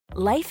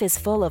Life is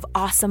full of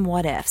awesome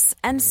what-ifs,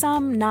 and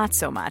some not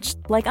so much,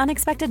 like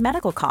unexpected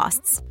medical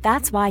costs.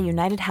 That's why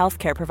United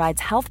Healthcare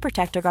provides Health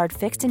Protector Guard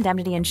fixed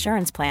indemnity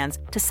insurance plans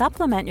to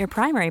supplement your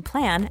primary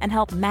plan and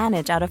help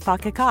manage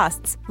out-of-pocket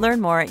costs.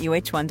 Learn more at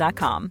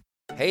uh1.com.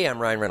 Hey, I'm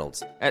Ryan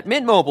Reynolds. At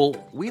Mint Mobile,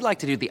 we like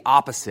to do the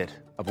opposite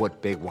of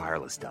what Big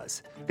Wireless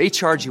does. They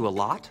charge you a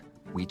lot,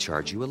 we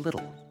charge you a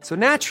little. So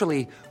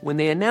naturally, when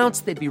they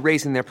announced they'd be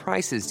raising their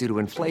prices due to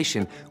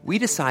inflation, we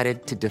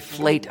decided to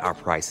deflate our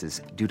prices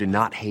due to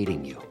not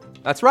hating you.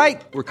 That's right.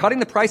 We're cutting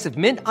the price of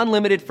Mint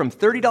Unlimited from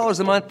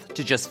 $30 a month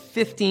to just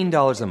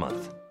 $15 a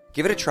month.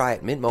 Give it a try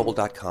at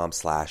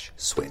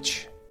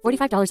mintmobile.com/switch.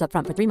 $45 up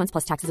front for 3 months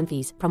plus taxes and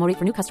fees. Promo rate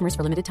for new customers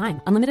for limited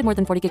time. Unlimited more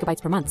than 40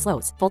 gigabytes per month.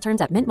 Slows full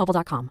terms at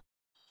mintmobile.com.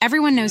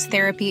 Everyone knows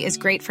therapy is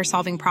great for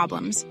solving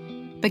problems.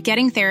 But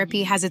getting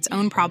therapy has its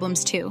own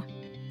problems too.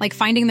 Like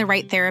finding the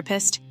right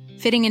therapist,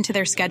 fitting into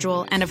their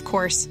schedule, and of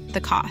course, the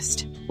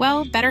cost.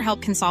 Well,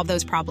 BetterHelp can solve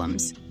those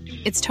problems.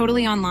 It's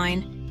totally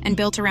online and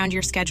built around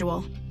your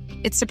schedule.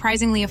 It's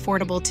surprisingly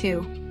affordable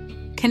too.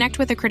 Connect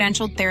with a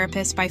credentialed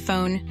therapist by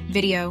phone,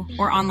 video,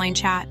 or online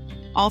chat,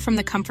 all from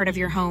the comfort of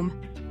your home.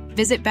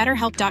 Visit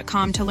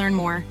BetterHelp.com to learn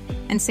more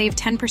and save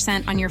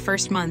 10% on your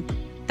first month.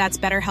 That's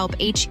BetterHelp,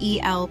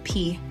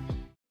 H-E-L-P.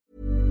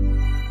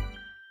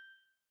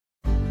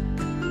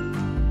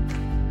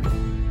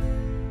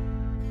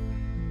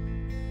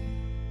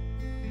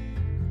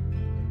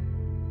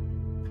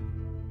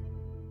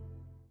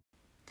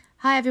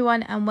 Hi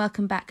everyone, and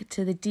welcome back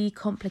to the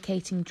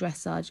Decomplicating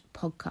Dressage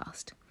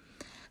podcast.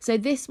 So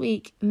this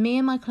week, me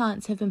and my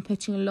clients have been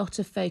putting a lot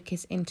of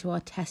focus into our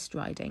test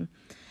riding.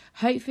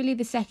 Hopefully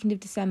the 2nd of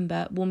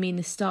December will mean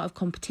the start of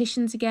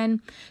competitions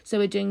again, so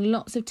we're doing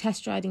lots of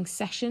test riding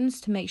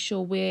sessions to make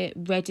sure we're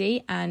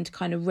ready and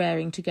kind of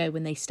raring to go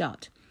when they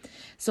start.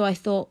 So I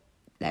thought,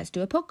 let's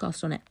do a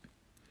podcast on it.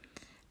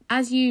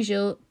 As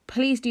usual,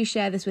 please do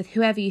share this with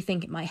whoever you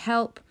think it might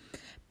help.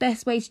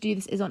 Best way to do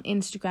this is on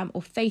Instagram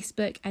or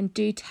Facebook, and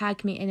do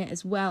tag me in it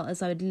as well,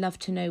 as I would love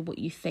to know what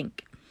you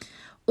think.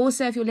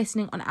 Also, if you're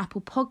listening on Apple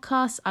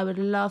Podcasts, I would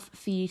love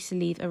for you to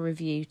leave a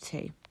review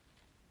too.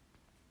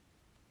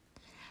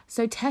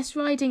 So test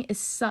riding is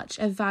such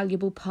a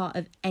valuable part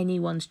of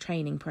anyone's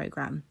training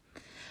program.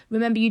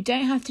 Remember, you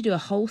don't have to do a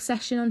whole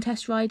session on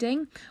test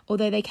riding,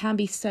 although they can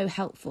be so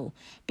helpful.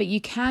 But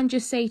you can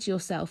just say to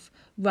yourself,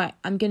 right,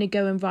 I'm going to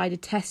go and ride a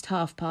test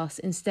half pass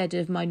instead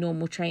of my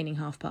normal training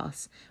half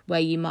pass, where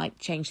you might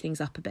change things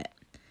up a bit.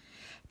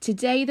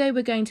 Today, though,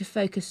 we're going to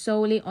focus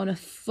solely on a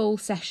full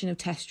session of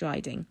test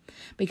riding,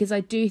 because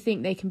I do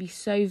think they can be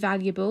so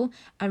valuable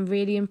and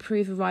really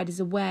improve a rider's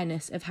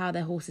awareness of how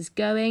their horse is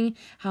going,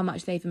 how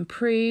much they've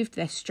improved,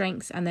 their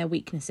strengths and their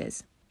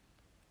weaknesses.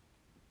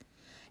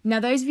 Now,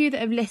 those of you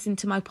that have listened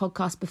to my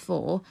podcast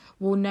before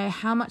will know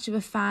how much of a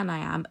fan I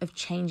am of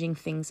changing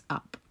things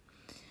up.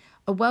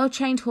 A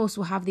well-trained horse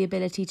will have the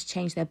ability to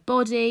change their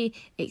body,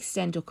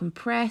 extend or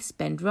compress,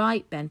 bend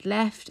right, bend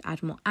left,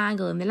 add more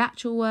angle in the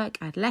lateral work,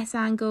 add less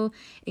angle,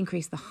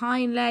 increase the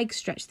hind leg,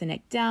 stretch the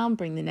neck down,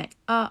 bring the neck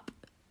up,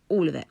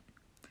 all of it.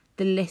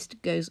 The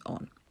list goes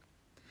on.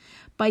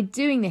 By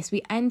doing this,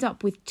 we end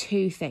up with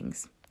two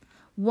things.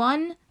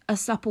 One, a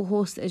supple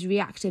horse that is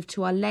reactive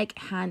to our leg,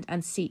 hand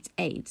and seat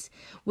aids,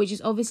 which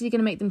is obviously going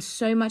to make them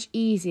so much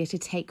easier to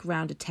take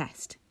round a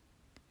test.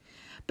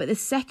 But the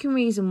second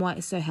reason why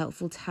it's so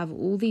helpful to have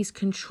all these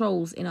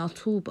controls in our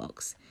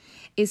toolbox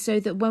is so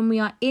that when we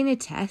are in a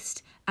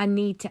test and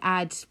need to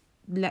add,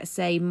 let's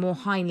say, more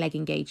hind leg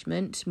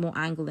engagement, more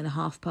angle in a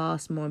half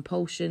pass, more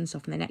impulsion,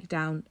 soften the neck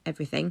down,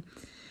 everything,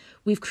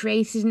 we've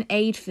created an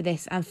aid for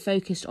this and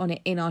focused on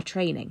it in our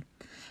training.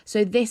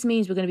 So this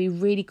means we're going to be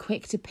really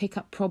quick to pick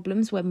up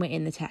problems when we're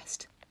in the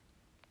test.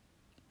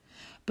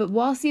 But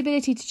whilst the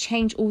ability to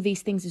change all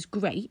these things is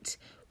great,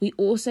 we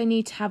also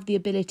need to have the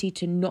ability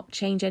to not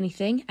change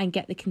anything and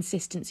get the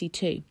consistency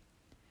too.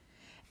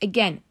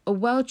 Again, a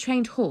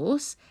well-trained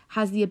horse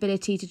has the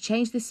ability to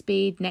change the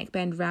speed, neck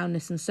bend,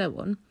 roundness and so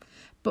on,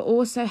 but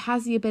also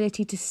has the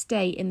ability to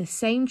stay in the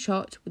same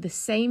trot with the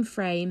same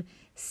frame,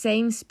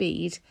 same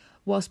speed,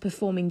 whilst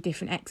performing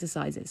different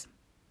exercises.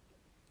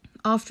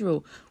 After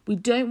all, we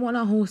don't want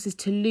our horses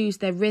to lose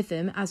their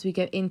rhythm as we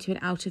go into and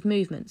out of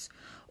movements,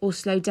 or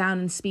slow down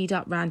and speed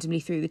up randomly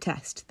through the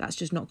test. That's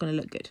just not going to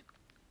look good.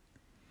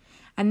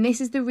 And this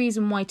is the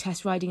reason why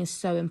test riding is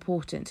so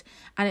important,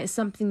 and it's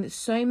something that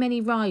so many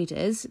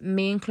riders,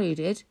 me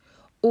included,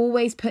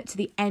 always put to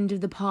the end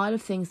of the pile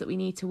of things that we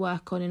need to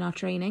work on in our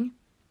training.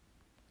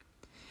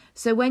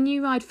 So when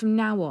you ride from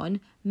now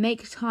on,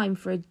 make time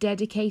for a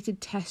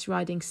dedicated test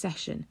riding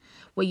session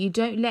where you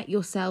don't let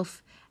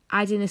yourself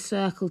add in a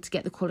circle to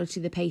get the quality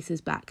of the paces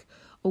back,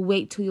 or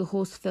wait till your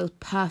horse feels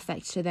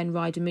perfect to then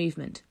ride a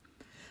movement.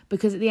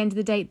 Because at the end of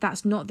the day,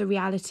 that's not the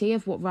reality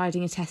of what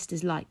riding a test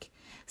is like.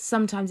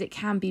 Sometimes it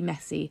can be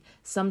messy,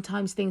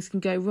 sometimes things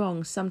can go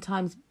wrong,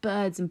 sometimes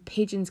birds and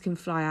pigeons can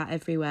fly out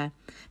everywhere.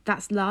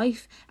 That's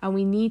life, and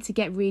we need to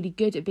get really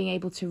good at being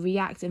able to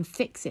react and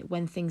fix it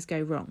when things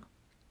go wrong.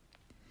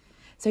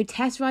 So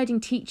test riding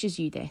teaches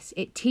you this.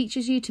 It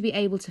teaches you to be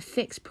able to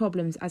fix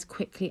problems as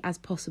quickly as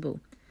possible.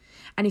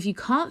 And if you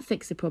can't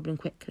fix a problem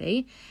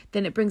quickly,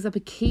 then it brings up a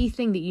key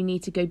thing that you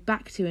need to go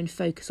back to and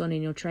focus on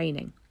in your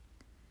training.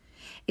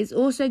 It's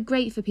also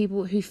great for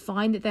people who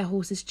find that their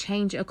horses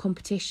change at a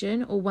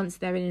competition or once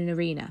they're in an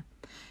arena.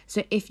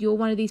 So if you're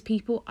one of these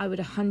people, I would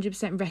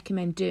 100%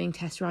 recommend doing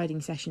test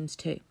riding sessions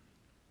too.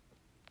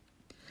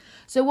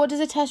 So what does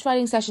a test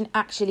riding session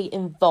actually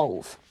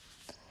involve?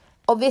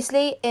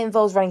 Obviously, it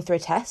involves running through a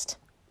test,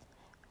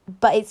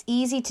 but it's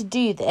easy to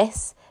do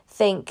this,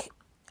 think,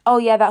 oh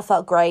yeah, that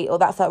felt great, or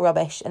that felt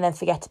rubbish, and then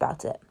forget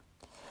about it.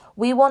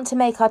 We want to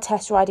make our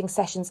test riding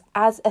sessions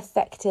as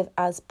effective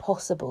as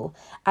possible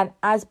and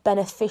as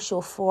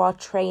beneficial for our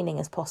training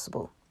as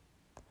possible.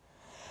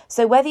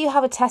 So whether you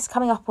have a test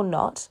coming up or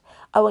not,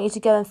 I want you to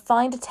go and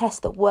find a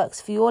test that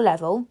works for your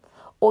level,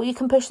 or you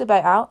can push the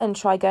boat out and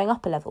try going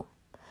up a level.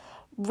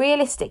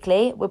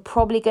 Realistically, we're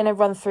probably going to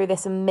run through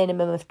this a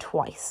minimum of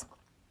twice.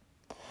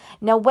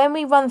 Now, when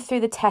we run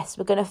through the test,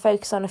 we're going to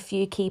focus on a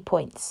few key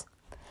points.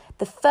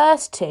 The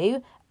first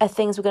two are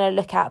things we're going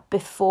to look at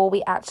before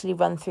we actually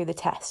run through the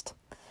test.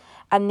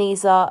 And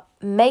these are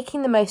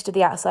making the most of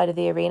the outside of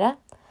the arena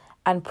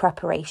and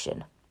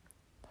preparation.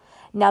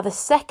 Now, the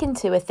second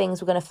two are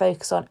things we're going to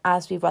focus on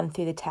as we run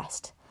through the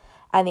test.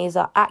 And these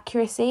are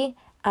accuracy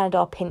and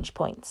our pinch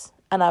points.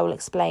 And I will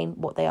explain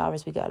what they are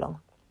as we go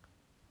along.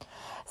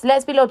 So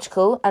let's be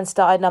logical and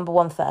start at number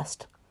one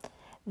first.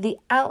 The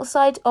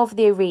outside of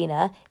the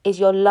arena is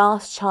your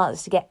last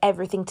chance to get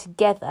everything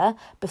together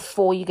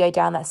before you go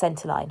down that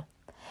centre line.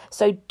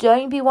 So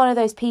don't be one of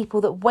those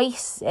people that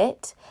wastes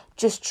it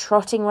just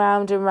trotting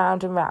round and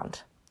round and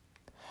round.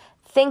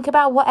 Think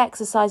about what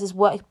exercises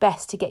work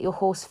best to get your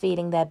horse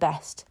feeling their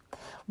best.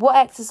 What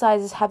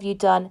exercises have you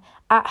done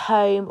at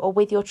home or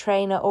with your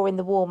trainer or in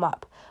the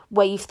warm-up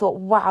where you've thought,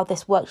 wow,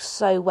 this worked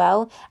so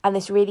well and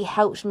this really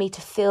helped me to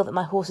feel that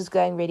my horse is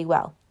going really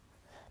well?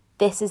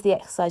 This is the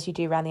exercise you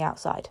do around the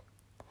outside.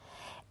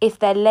 If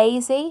they're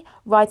lazy,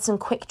 ride some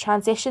quick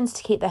transitions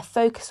to keep their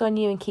focus on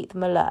you and keep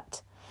them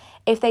alert.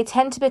 If they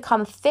tend to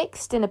become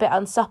fixed and a bit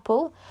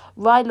unsupple,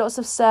 ride lots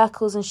of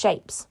circles and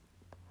shapes.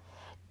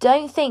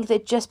 Don't think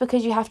that just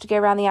because you have to go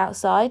around the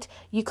outside,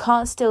 you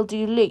can't still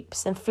do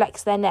loops and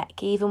flex their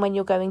neck even when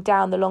you're going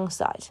down the long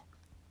side.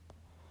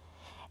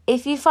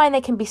 If you find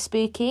they can be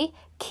spooky,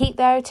 keep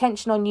their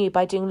attention on you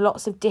by doing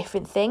lots of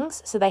different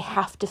things so they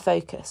have to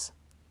focus.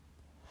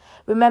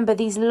 Remember,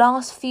 these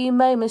last few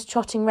moments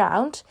trotting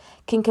round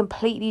can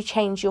completely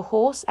change your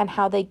horse and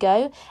how they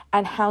go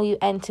and how you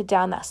enter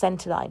down that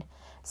centre line.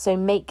 So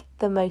make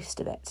the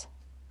most of it.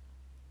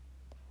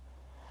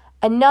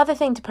 Another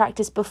thing to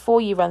practice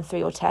before you run through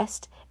your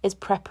test is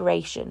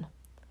preparation.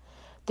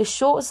 The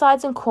short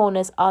sides and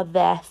corners are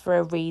there for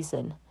a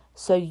reason,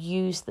 so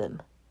use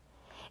them.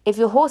 If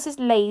your horse is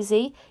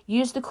lazy,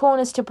 use the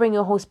corners to bring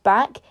your horse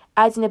back,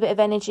 add in a bit of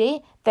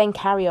energy, then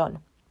carry on.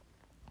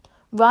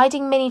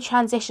 Riding mini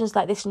transitions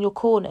like this in your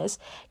corners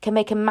can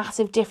make a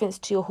massive difference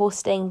to your horse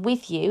staying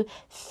with you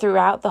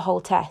throughout the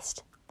whole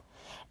test.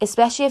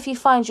 Especially if you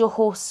find your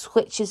horse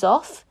switches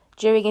off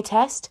during a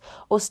test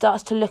or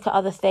starts to look at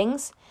other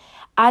things,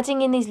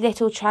 adding in these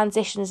little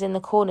transitions in the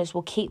corners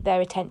will keep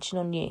their attention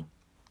on you.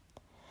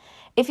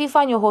 If you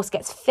find your horse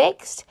gets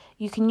fixed,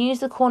 you can use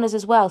the corners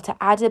as well to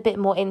add a bit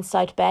more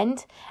inside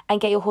bend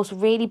and get your horse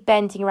really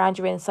bending around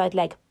your inside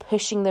leg,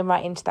 pushing them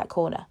right into that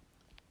corner.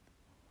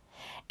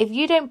 If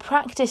you don't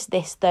practice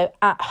this, though,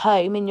 at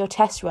home in your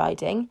test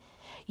riding,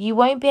 you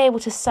won't be able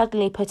to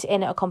suddenly put it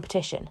in at a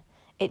competition.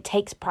 It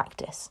takes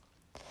practice.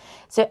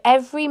 So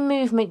every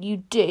movement you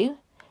do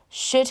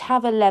should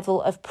have a level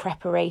of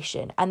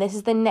preparation. And this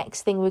is the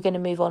next thing we're going to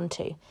move on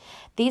to.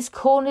 These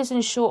corners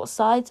and short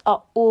sides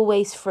are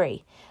always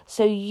free.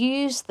 So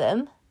use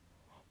them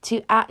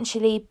to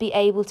actually be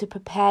able to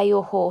prepare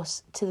your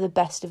horse to the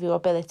best of your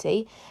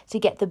ability to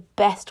get the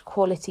best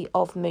quality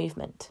of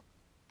movement.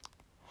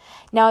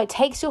 Now, it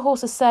takes your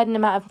horse a certain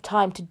amount of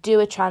time to do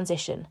a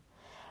transition.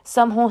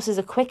 Some horses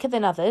are quicker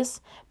than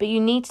others, but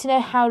you need to know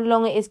how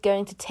long it is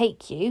going to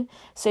take you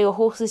so your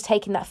horse is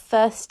taking that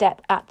first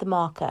step at the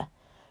marker,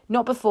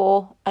 not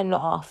before and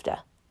not after.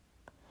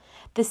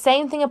 The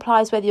same thing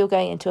applies whether you're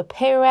going into a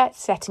pirouette,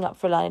 setting up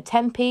for a line of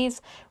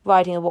tempies,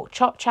 riding a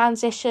walk-trot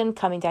transition,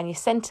 coming down your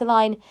centre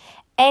line.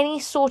 Any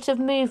sort of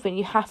movement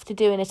you have to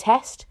do in a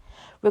test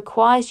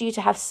requires you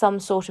to have some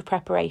sort of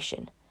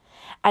preparation.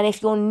 And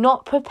if you're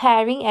not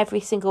preparing every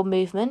single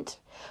movement,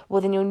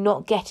 well, then you're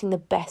not getting the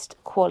best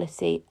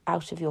quality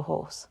out of your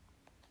horse.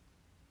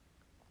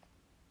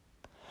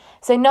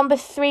 So number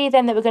 3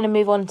 then that we're going to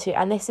move on to,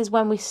 and this is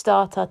when we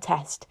start our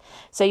test.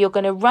 So you're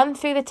going to run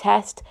through the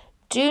test,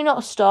 do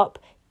not stop,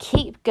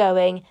 keep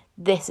going.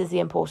 This is the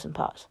important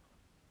part.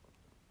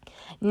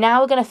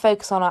 Now we're going to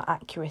focus on our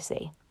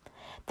accuracy.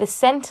 The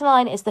centre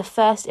line is the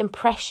first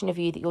impression of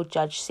you that your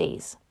judge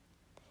sees.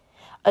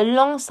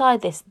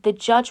 Alongside this, the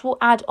judge will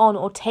add on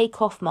or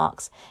take off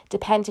marks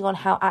depending on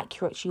how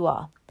accurate you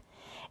are.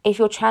 If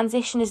your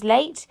transition is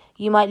late,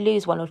 you might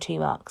lose 1 or 2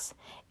 marks.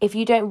 If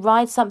you don't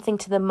ride something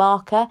to the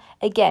marker,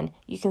 again,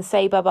 you can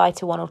say bye-bye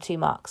to 1 or 2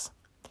 marks.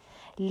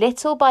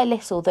 Little by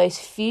little, those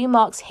few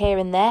marks here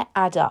and there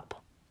add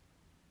up.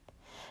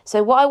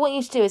 So what I want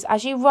you to do is,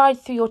 as you ride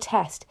through your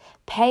test,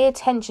 pay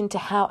attention to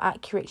how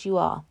accurate you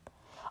are.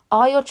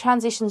 Are your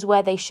transitions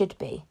where they should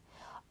be?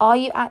 Are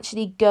you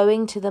actually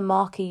going to the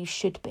marker you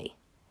should be?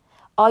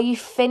 Are you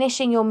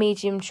finishing your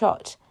medium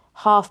trot,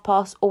 half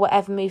pass, or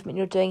whatever movement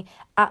you're doing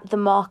at the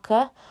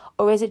marker?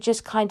 Or is it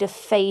just kind of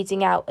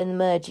fading out and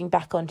merging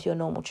back onto your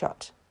normal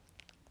trot?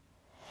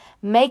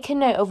 Make a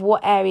note of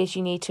what areas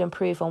you need to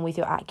improve on with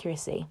your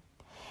accuracy.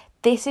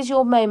 This is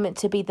your moment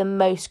to be the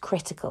most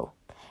critical,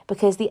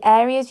 because the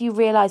areas you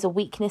realise are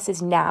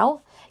weaknesses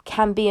now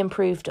can be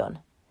improved on.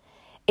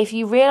 If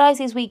you realise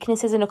these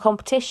weaknesses in a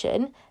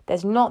competition,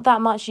 there's not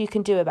that much you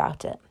can do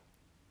about it.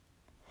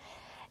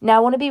 Now, I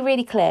want to be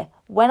really clear.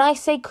 When I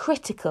say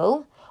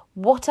critical,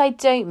 what I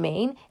don't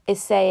mean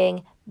is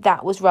saying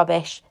that was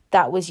rubbish,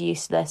 that was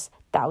useless,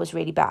 that was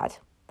really bad.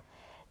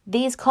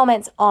 These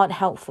comments aren't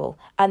helpful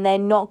and they're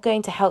not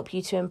going to help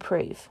you to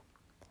improve.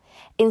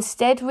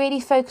 Instead, really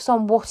focus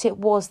on what it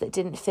was that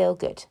didn't feel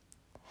good.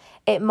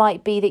 It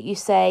might be that you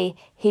say,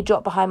 he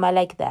dropped behind my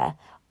leg there.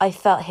 I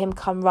felt him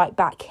come right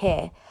back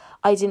here.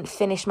 I didn't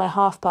finish my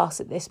half pass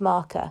at this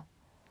marker.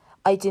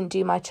 I didn't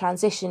do my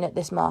transition at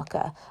this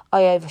marker.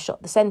 I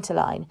overshot the centre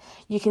line.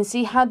 You can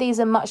see how these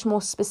are much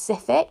more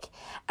specific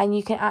and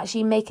you can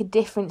actually make a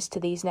difference to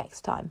these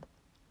next time.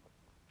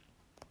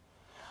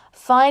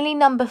 Finally,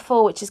 number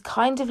 4, which is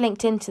kind of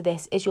linked into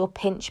this, is your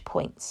pinch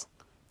points.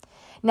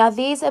 Now,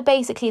 these are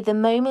basically the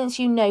moments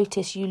you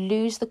notice you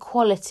lose the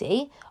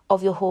quality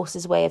of your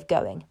horse's way of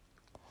going.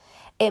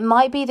 It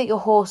might be that your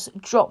horse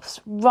drops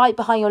right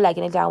behind your leg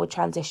in a downward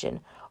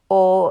transition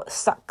or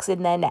sucks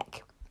in their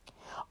neck.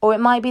 Or it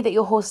might be that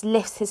your horse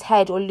lifts his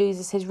head or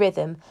loses his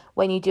rhythm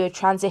when you do a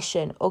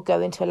transition or go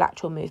into a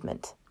lateral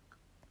movement.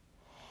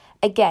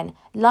 Again,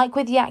 like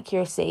with the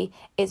accuracy,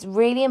 it's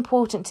really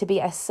important to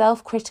be as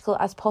self-critical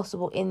as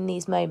possible in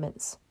these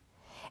moments.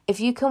 If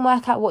you can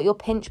work out what your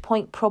pinch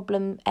point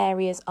problem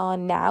areas are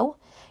now,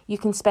 you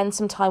can spend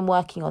some time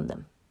working on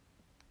them.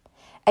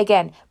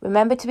 Again,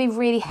 remember to be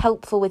really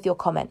helpful with your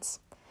comments.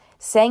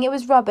 Saying it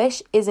was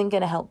rubbish isn't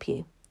going to help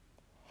you.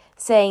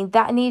 Saying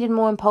that needed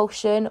more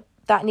impulsion,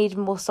 that needed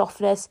more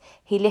softness,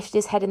 he lifted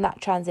his head in that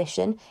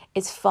transition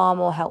is far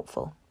more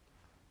helpful.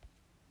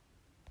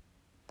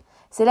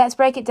 So let's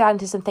break it down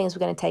into some things we're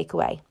going to take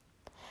away.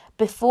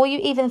 Before you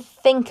even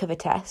think of a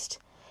test,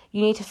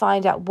 you need to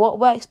find out what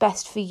works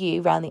best for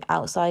you around the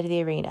outside of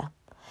the arena.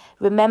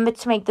 Remember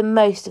to make the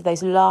most of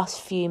those last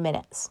few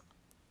minutes.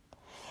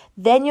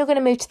 Then you're going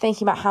to move to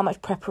thinking about how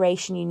much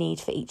preparation you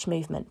need for each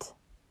movement.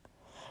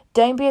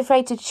 Don't be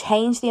afraid to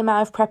change the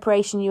amount of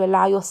preparation you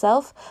allow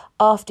yourself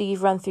after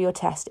you've run through your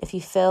test if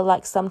you feel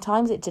like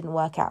sometimes it didn't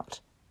work out.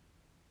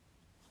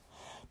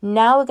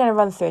 Now we're going to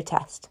run through a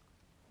test,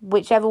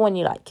 whichever one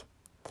you like.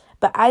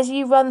 But as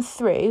you run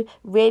through,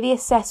 really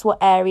assess what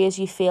areas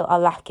you feel are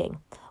lacking,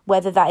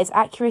 whether that is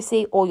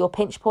accuracy or your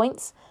pinch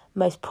points.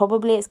 Most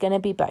probably it's going to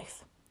be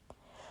both.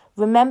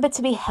 Remember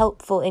to be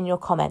helpful in your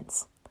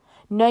comments.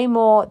 No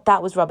more,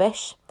 that was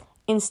rubbish.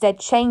 Instead,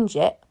 change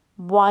it.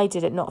 Why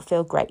did it not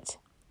feel great?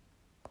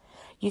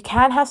 You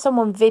can have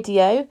someone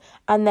video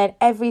and then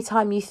every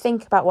time you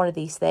think about one of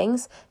these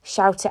things,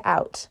 shout it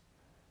out.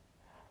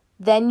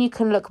 Then you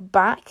can look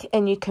back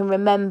and you can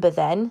remember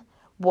then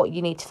what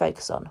you need to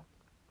focus on.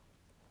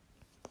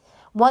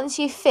 Once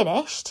you've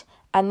finished,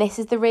 and this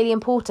is the really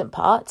important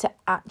part to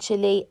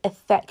actually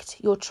affect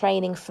your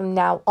training from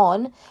now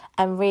on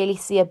and really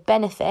see a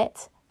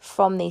benefit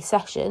from these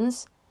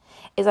sessions,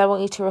 is I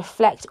want you to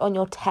reflect on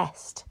your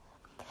test.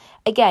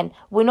 Again,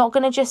 we're not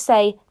going to just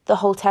say the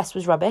whole test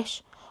was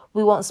rubbish.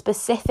 We want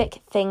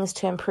specific things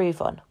to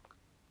improve on.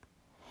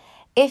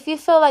 If you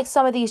feel like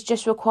some of these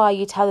just require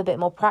you to have a bit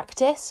more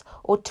practice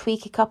or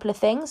tweak a couple of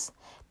things,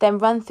 then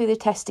run through the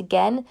test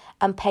again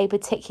and pay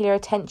particular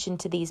attention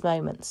to these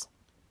moments.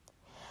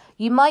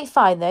 You might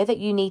find, though, that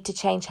you need to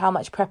change how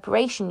much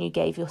preparation you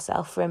gave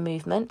yourself for a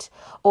movement,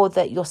 or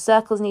that your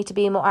circles need to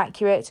be more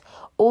accurate,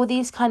 all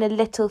these kind of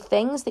little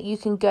things that you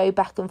can go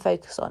back and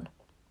focus on.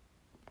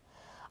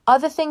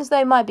 Other things,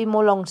 though, might be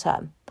more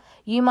long-term.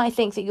 You might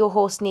think that your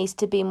horse needs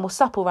to be more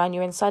supple around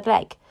your inside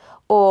leg,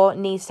 or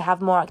needs to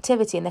have more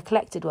activity in the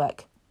collected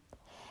work.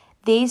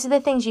 These are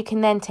the things you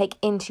can then take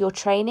into your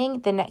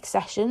training, the next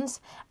sessions,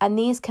 and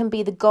these can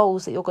be the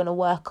goals that you're going to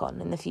work on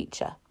in the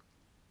future.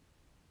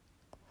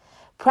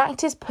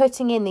 Practice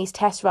putting in these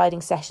test riding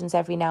sessions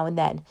every now and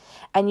then,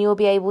 and you'll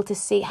be able to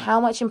see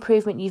how much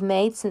improvement you've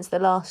made since the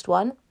last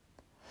one.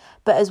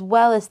 But as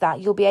well as that,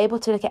 you'll be able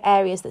to look at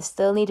areas that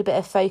still need a bit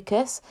of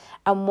focus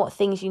and what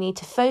things you need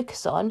to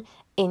focus on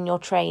in your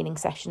training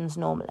sessions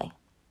normally.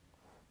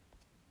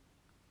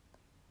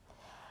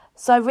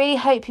 So I really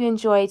hope you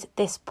enjoyed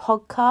this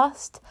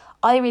podcast.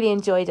 I really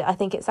enjoyed it. I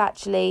think it's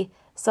actually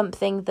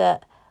something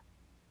that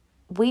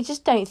we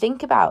just don't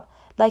think about.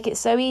 Like, it's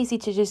so easy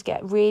to just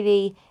get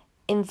really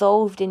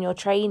involved in your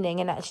training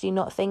and actually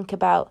not think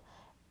about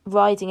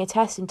riding a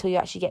test until you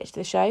actually get to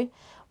the show.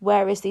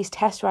 whereas these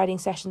test riding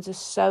sessions are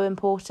so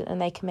important and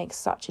they can make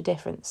such a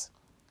difference.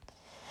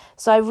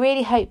 So I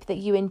really hope that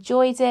you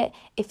enjoyed it.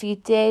 If you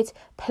did,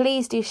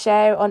 please do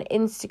share it on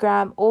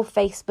Instagram or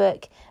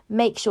Facebook.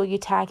 Make sure you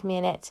tag me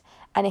in it.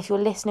 And if you're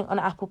listening on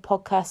Apple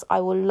Podcasts,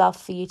 I will love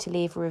for you to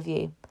leave a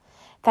review.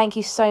 Thank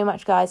you so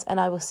much, guys, and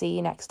I will see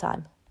you next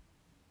time.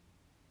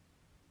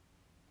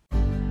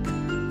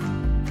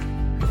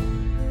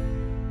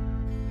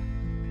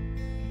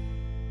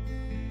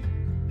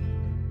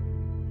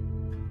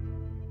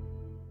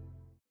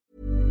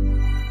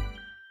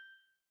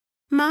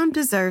 Mom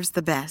deserves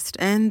the best,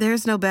 and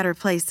there's no better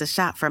place to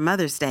shop for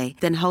Mother's Day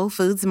than Whole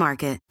Foods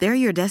Market. They're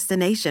your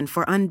destination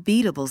for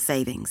unbeatable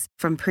savings,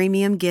 from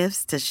premium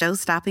gifts to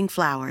show-stopping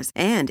flowers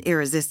and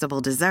irresistible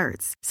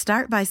desserts.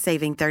 Start by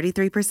saving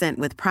 33%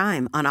 with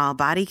Prime on all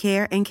body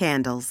care and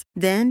candles.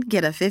 Then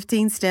get a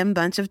 15-stem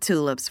bunch of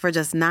tulips for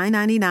just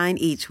 $9.99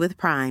 each with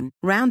Prime.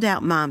 Round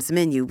out Mom's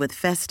menu with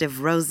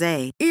festive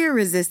rosé,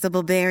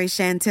 irresistible berry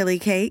chantilly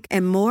cake,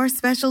 and more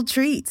special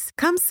treats.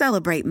 Come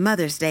celebrate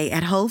Mother's Day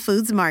at Whole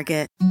Foods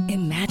Market.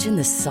 Imagine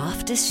the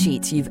softest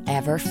sheets you've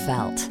ever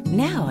felt.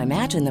 Now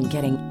imagine them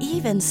getting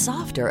even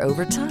softer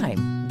over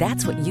time.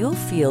 That's what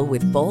you'll feel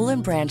with Boll &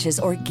 Branch's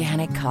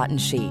organic cotton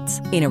sheets.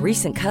 In a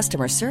recent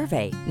customer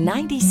survey,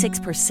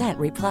 96%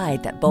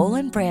 replied that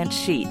Boll & Branch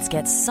sheets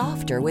get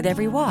softer with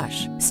every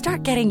wash.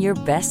 Start getting your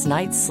best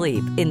night's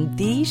sleep in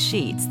these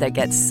sheets that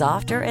get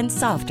softer and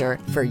softer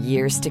for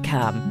years to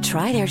come.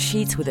 Try their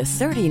sheets with a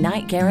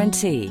 30-night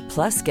guarantee.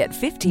 Plus, get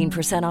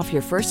 15% off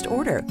your first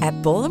order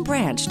at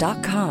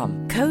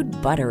bollandbranch.com. Code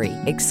BUTTERY.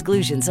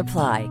 Exclusions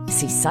apply.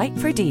 See site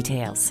for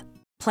details.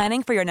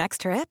 Planning for your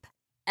next trip?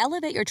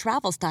 Elevate your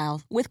travel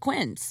style with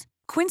Quince.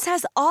 Quince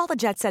has all the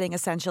jet-setting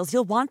essentials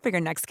you'll want for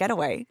your next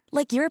getaway,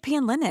 like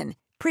European linen,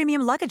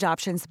 premium luggage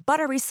options,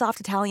 buttery soft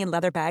Italian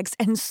leather bags,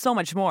 and so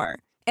much more.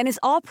 And is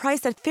all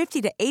priced at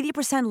 50 to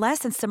 80% less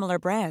than similar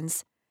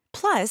brands.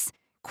 Plus,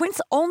 Quince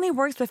only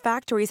works with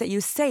factories that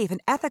use safe and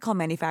ethical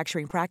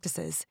manufacturing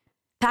practices.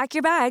 Pack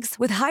your bags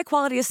with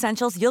high-quality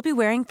essentials you'll be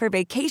wearing for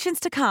vacations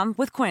to come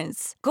with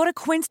Quince. Go to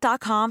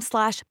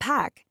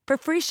quince.com/pack for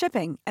free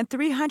shipping and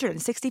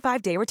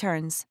 365-day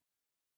returns.